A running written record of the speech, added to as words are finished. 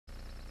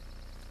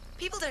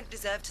People don't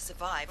deserve to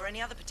survive or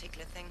any other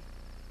particular thing.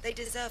 They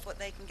deserve what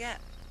they can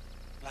get.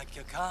 Like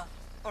your car?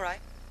 All right.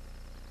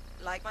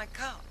 Like my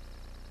car.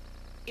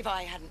 If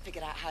I hadn't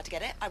figured out how to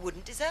get it, I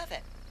wouldn't deserve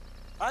it.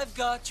 I've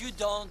got you,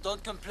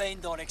 don't complain,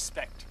 don't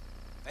expect.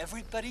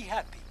 Everybody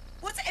happy.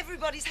 What's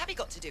everybody's happy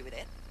got to do with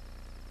it?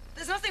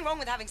 There's nothing wrong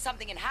with having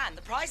something in hand.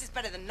 The prize is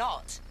better than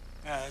not.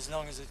 Yeah, as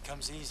long as it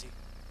comes easy.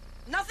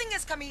 Nothing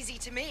has come easy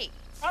to me.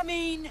 I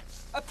mean,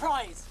 a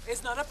prize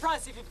is not a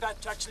prize if you've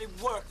got to actually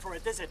work for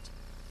it, is it?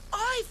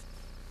 I've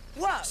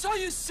worked. So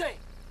you say.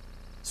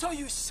 So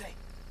you say.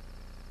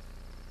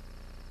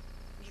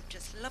 You'd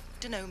just love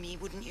to know me,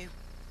 wouldn't you?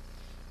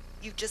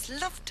 You'd just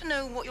love to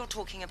know what you're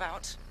talking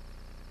about.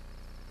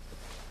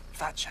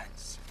 Fat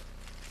chance.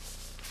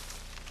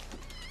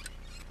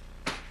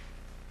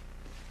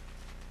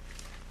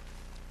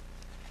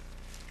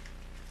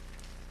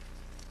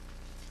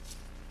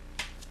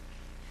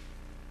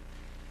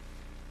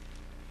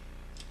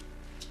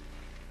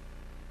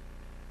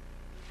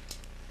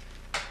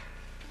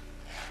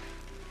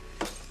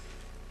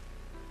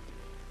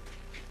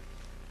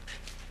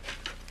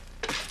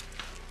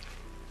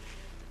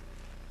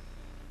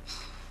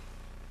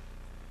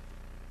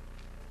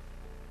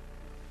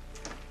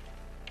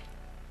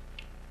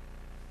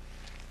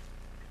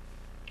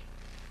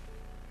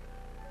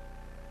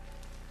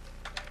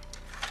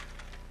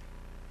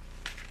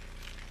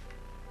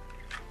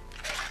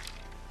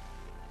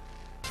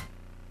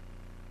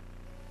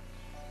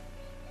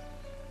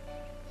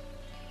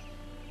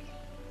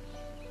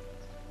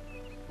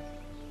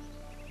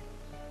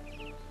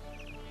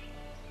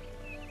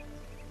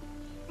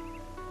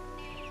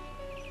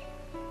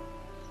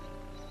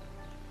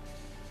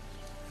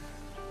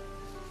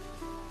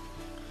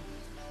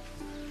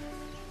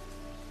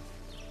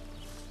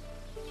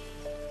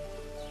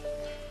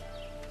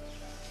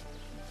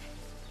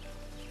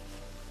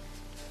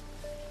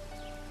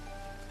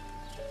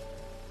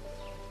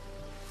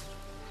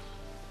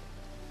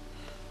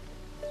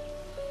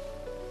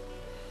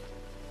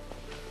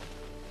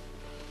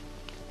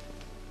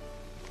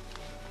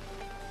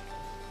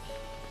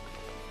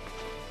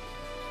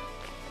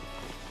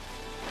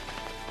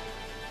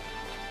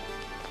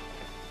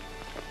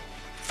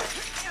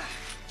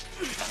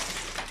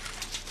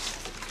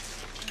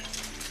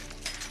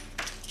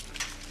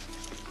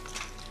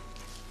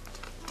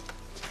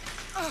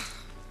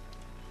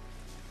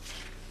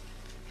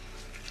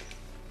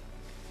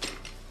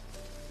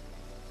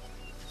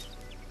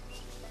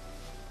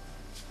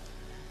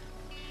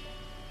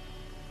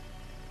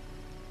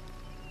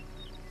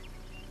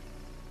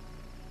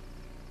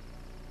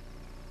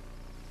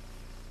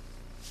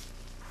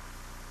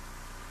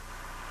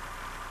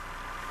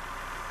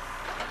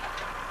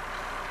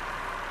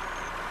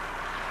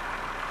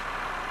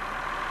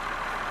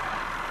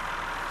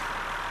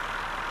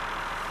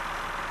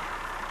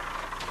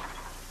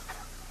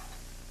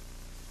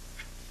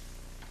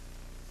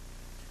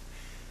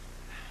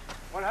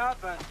 What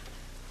happened?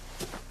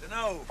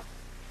 Dunno. You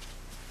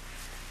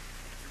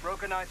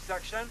broke a knife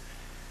section?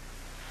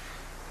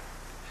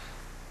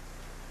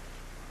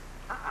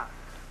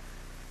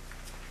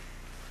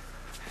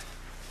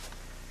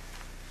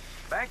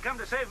 Bank come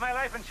to save my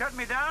life and shut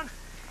me down?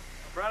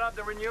 Brought up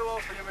the renewal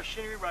for your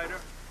machinery rider.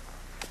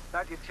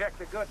 Thought you'd check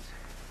the goods.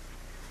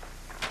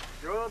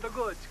 Throw the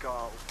goods,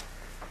 Carl.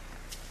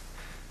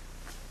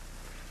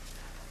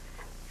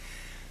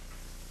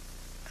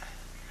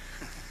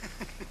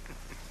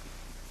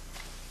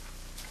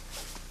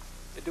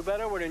 You do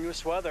better with a new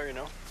sweater, you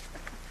know.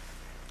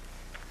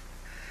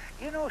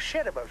 You know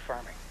shit about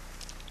farming.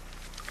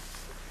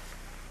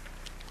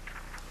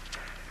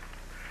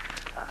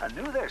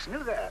 Knew this,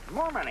 knew that.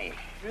 More money.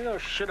 You know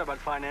shit about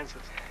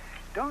finances.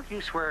 Don't you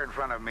swear in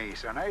front of me,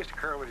 son. I used to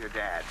curl with your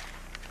dad.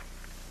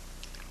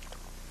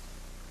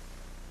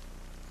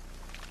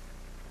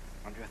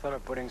 Have you thought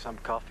of putting some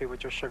coffee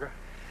with your sugar?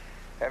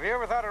 Have you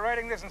ever thought of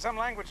writing this in some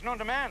language known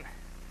to man?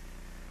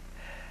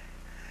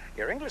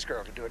 Your English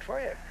girl could do it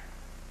for you.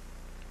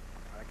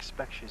 I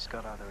expect she's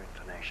got other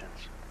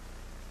inclinations.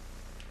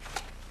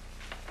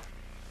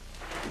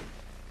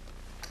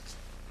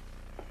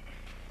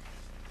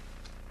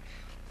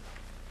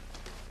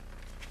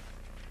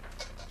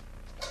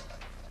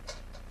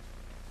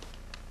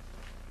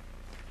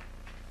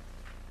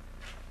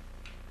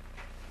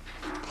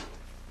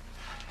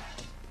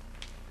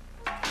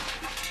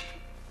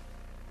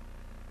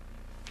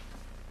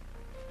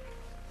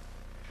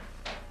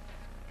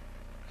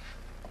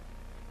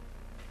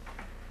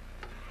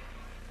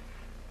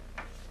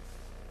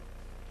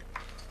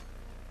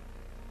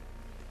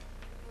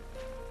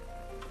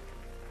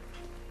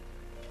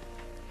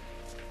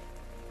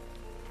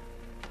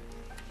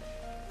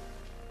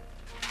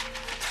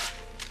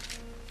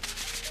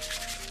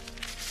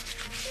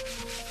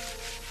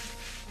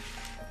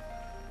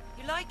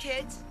 Like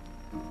it?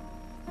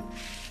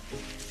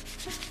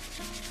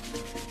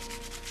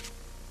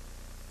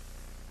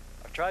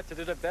 I've tried to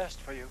do the best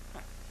for you.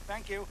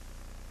 Thank you.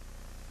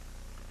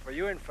 For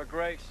you and for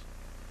Grace.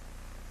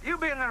 You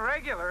being a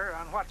regular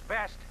on what's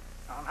best,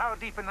 on how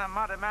deep in the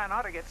mud a man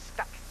ought to get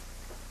stuck.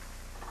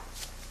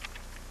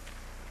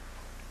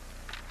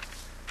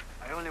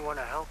 I only want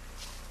to help.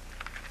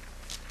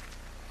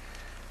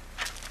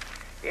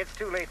 It's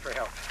too late for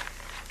help.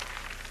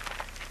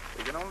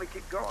 We can only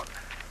keep going.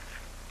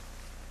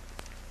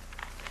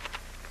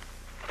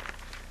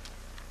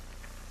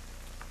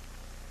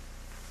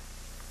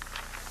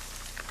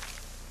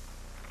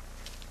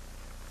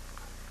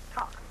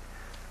 Talk.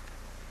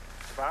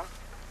 About?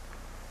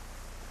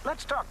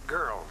 Let's talk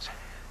girls.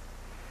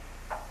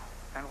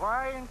 And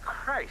why in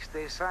Christ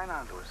they sign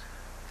on to us.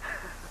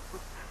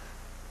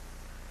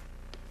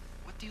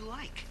 What do you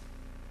like?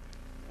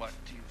 What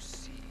do you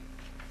see?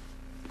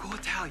 Go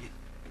Italian.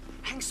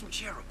 Hang some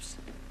cherubs.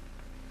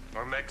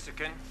 Or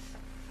Mexican?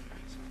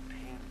 Some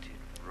painted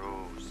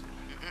rose.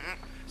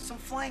 Some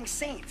flying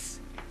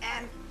saints.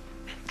 And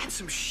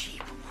some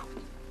sheep.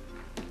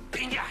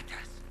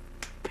 Piñatas!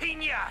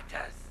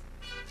 Piñatas!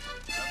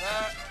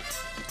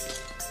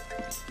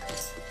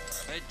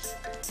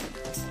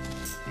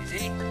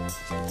 Easy.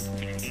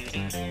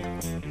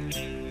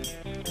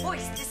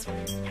 Boys, this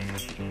one.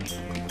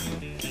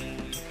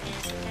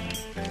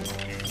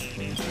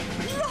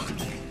 Look!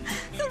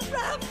 The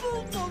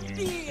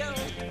Ramble-mobile!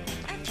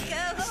 And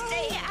girls,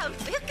 stay out.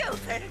 We'll go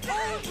for it.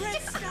 All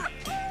dressed up,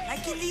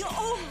 like in the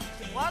old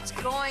days. What's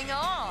going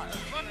on?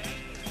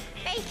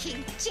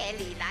 Making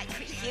jelly like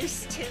we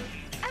used to.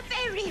 A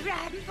very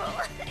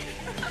ramble.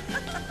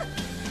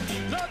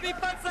 Lo vi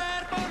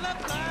pasar por la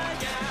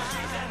playa,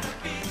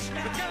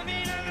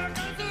 caminando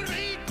con su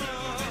ritmo.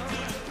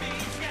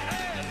 Es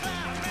la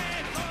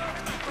mejor,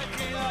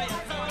 porque hoy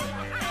el sol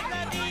es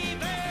la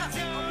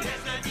diversión,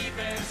 es la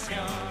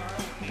diversión.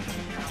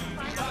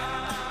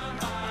 Bam,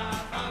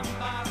 bam, bam,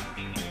 bam.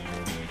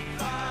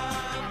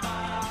 Bam,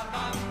 bam,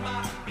 bam,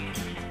 bam.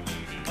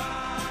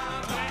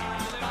 Bam, bam,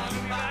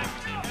 bam, bam.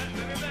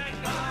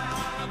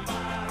 Bam, bam,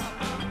 bam.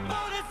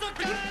 Por eso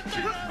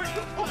canta.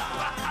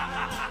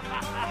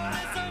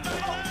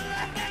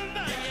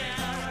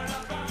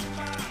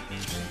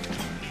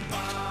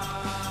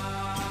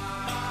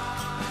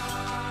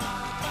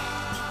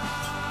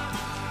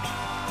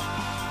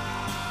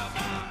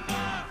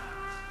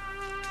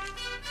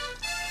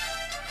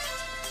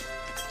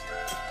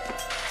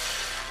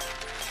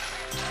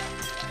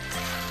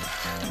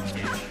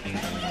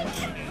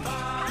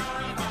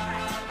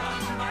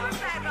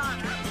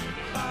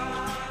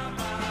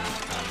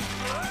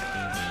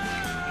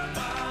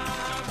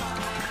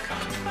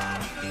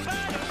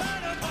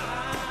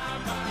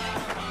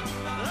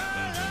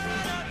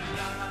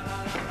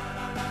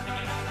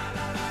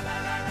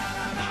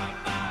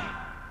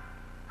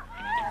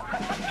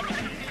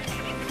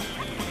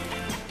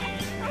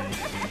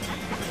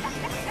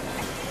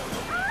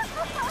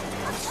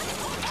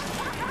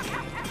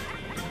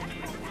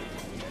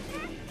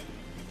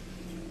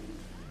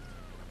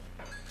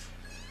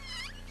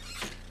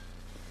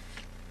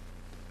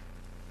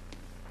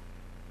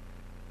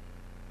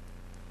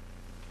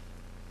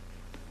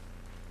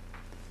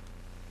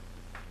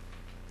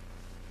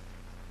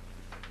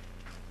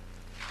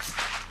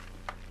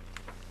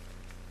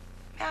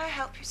 May I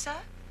help you, sir?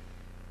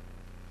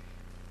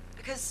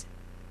 Because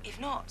if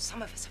not,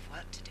 some of us have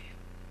work to do.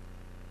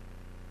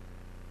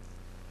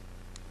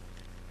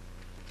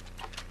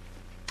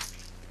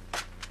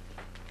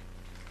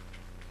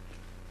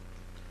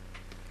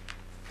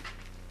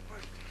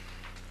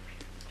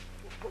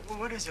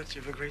 What is it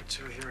you've agreed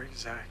to here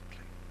exactly?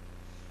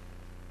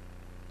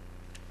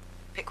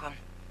 Pick one.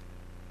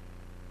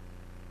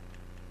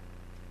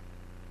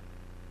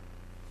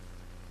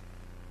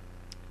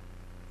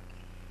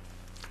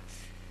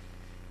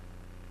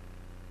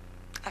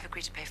 I've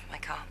agreed to pay for my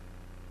car.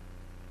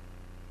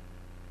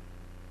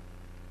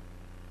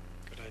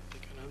 Could I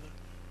pick another?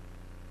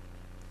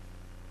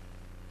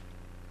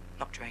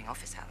 Not during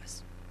office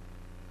hours.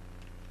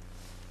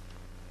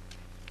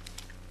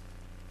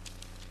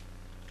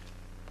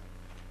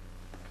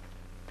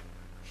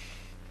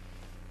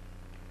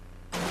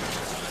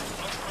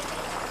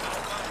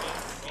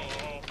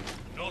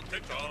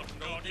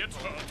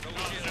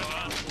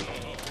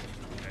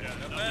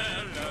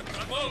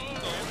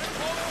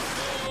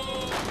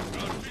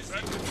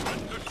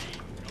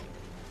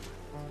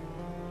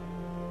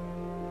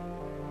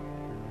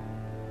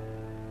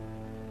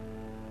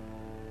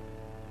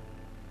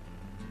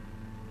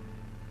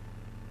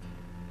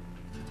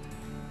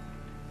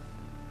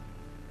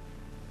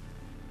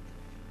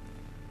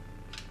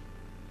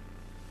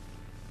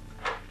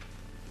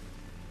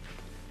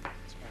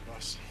 It's my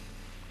boss.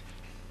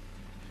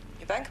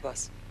 Your banker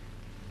boss.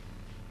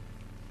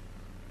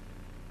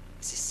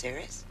 Is this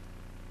serious?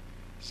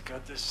 He's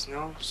got this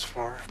nose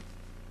for her.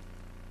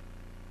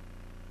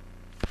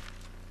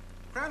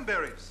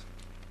 Cranberries,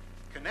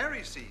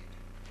 canary seed,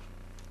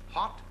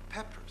 hot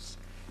peppers,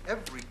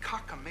 every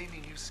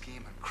cockamamie new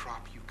scheme and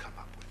crop you come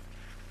up with.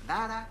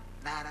 Nada,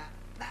 nada,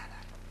 nada.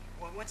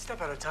 Well, one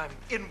step at a time.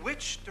 In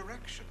which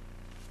direction?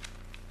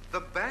 The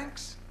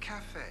bank's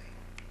cafe.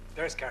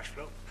 There's cash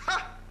flow.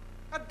 Ha!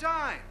 A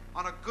dime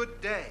on a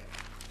good day.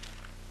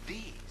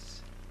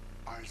 These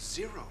are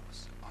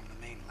zeros on the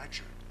main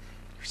ledger.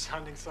 You're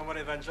sounding somewhat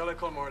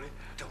evangelical, Morley.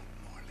 Don't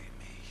Morley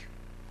me.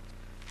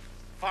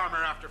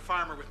 Farmer after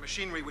farmer with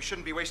machinery, we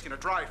shouldn't be wasting a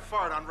dry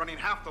fart on running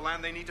half the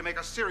land they need to make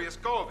a serious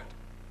go of it.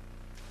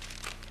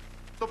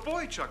 The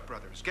Boychuk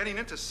brothers getting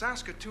into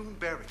Saskatoon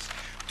berries.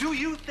 Do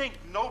you think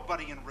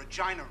nobody in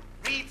Regina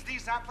reads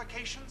these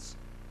applications?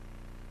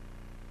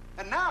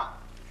 And now,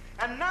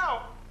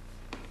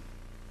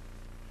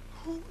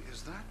 who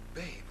is that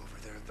babe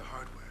over there at the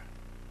hardware?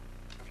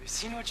 Have you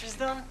seen what she's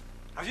done?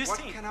 Have you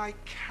seen? What can I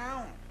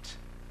count?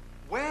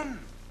 When?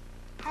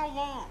 How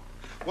long?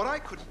 What I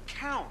could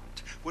count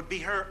would be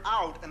her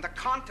out and the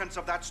contents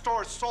of that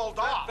store sold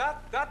off.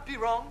 That'd be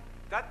wrong.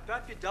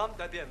 That'd be dumb.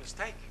 That'd be a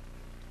mistake.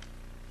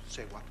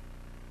 Say what?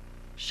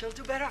 She'll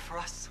do better for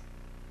us.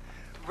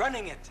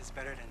 Running it is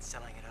better than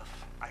selling it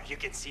off. You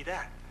can see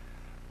that.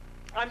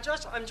 I'm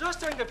just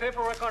doing the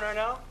paperwork on her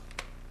now.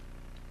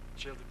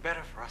 She'll do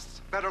better for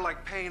us. Better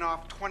like paying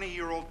off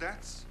 20-year-old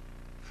debts?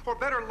 Or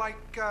better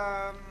like,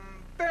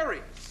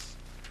 berries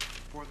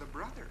for the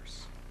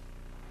brothers?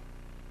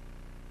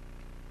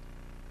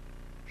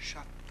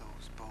 Shut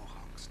those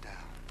bohunks down.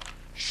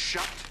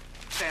 Shut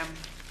them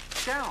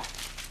down.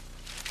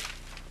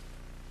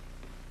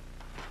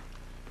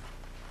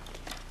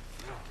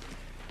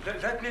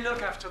 Let me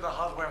look after the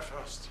hardware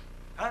first.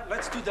 Huh?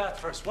 Let's do that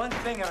first, one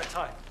thing at a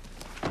time.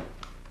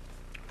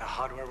 The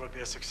hardware will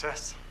be a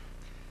success.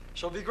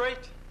 She'll be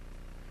great.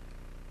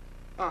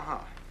 Uh-huh.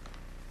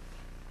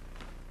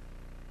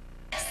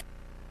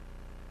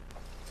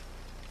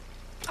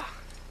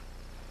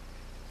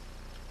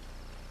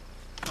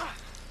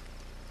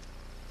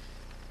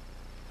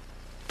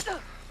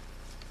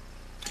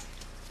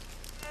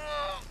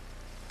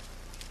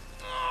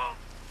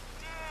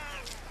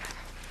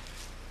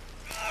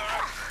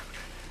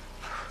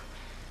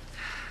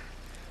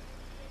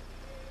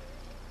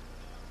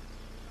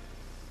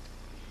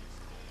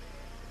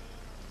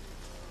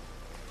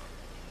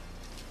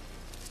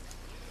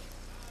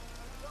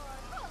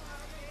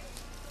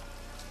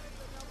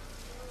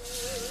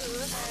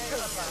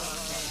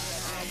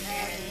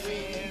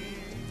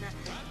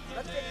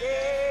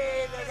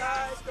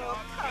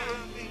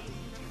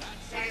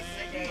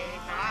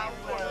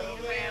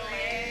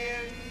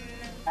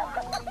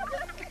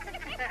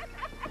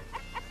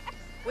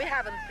 We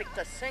haven't picked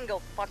a single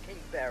fucking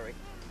berry.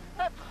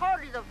 That's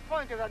hardly the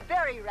point of a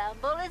berry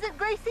ramble, is it,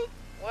 Gracie?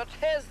 What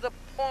is the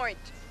point?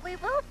 We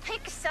will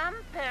pick some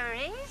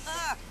berries.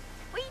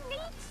 We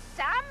need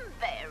some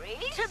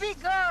berries. To be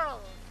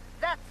girls.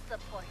 That's the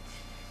point.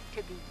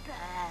 To be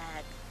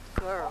bad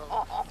girls.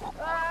 Oh.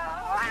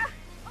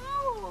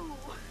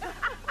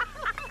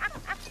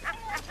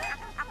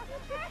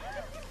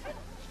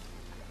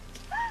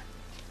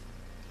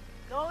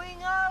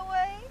 Going our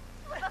way?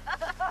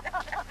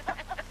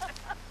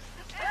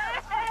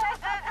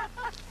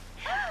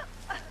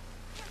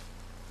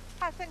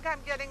 I think I'm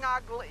getting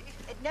ugly.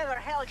 It never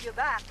held you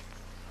back.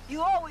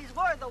 You always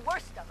were the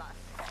worst of us.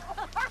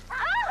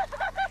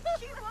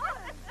 She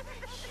was.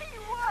 She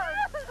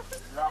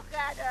was. Look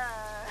at her.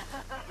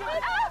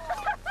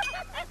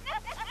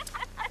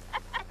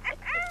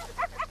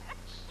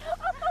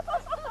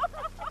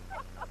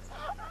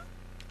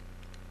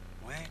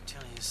 Wait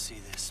till you see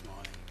this,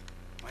 Molly.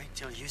 Wait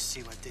till you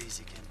see what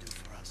Daisy can do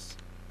for us.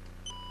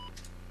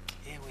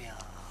 Here we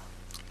are.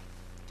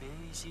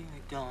 Daisy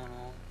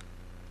McDonald.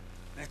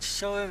 Let's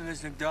show him,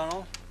 Miss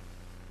McDonald.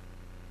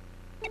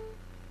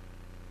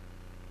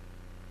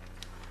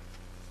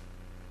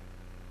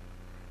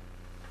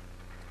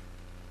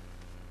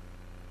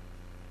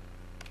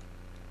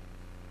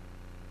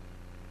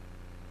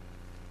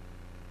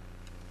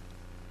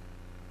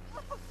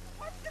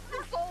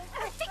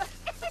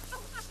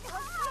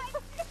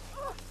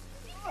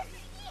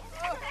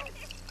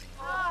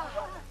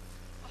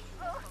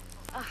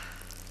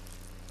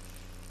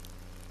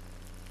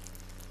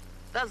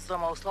 That's the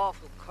most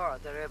awful car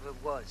there ever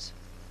was.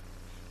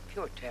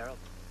 Pure terrible.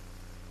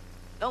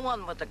 No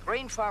one but a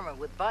grain farmer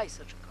would buy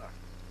such a car.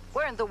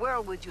 Where in the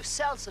world would you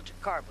sell such a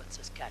car but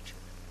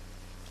Saskatchewan?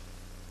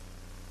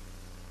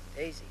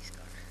 Daisy's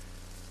car.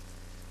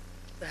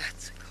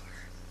 That's a car.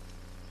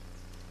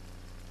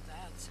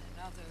 That's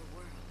another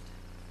world.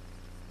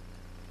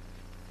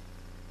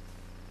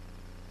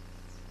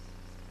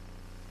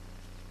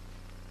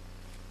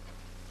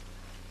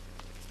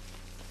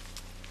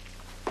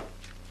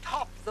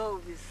 Top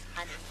those,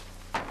 honey.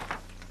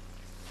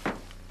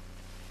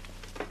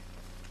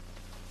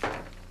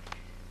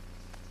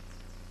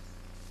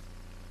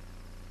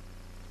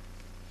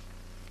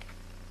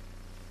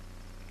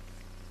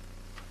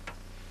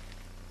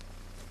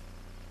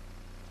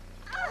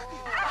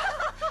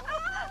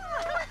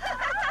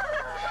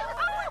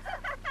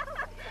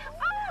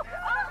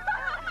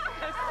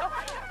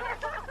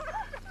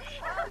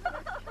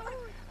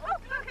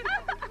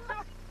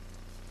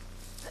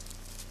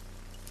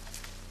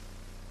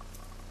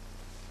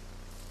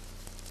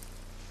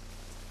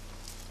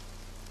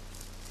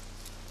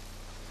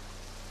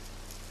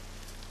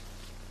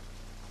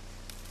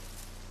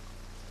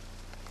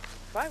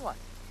 Try one.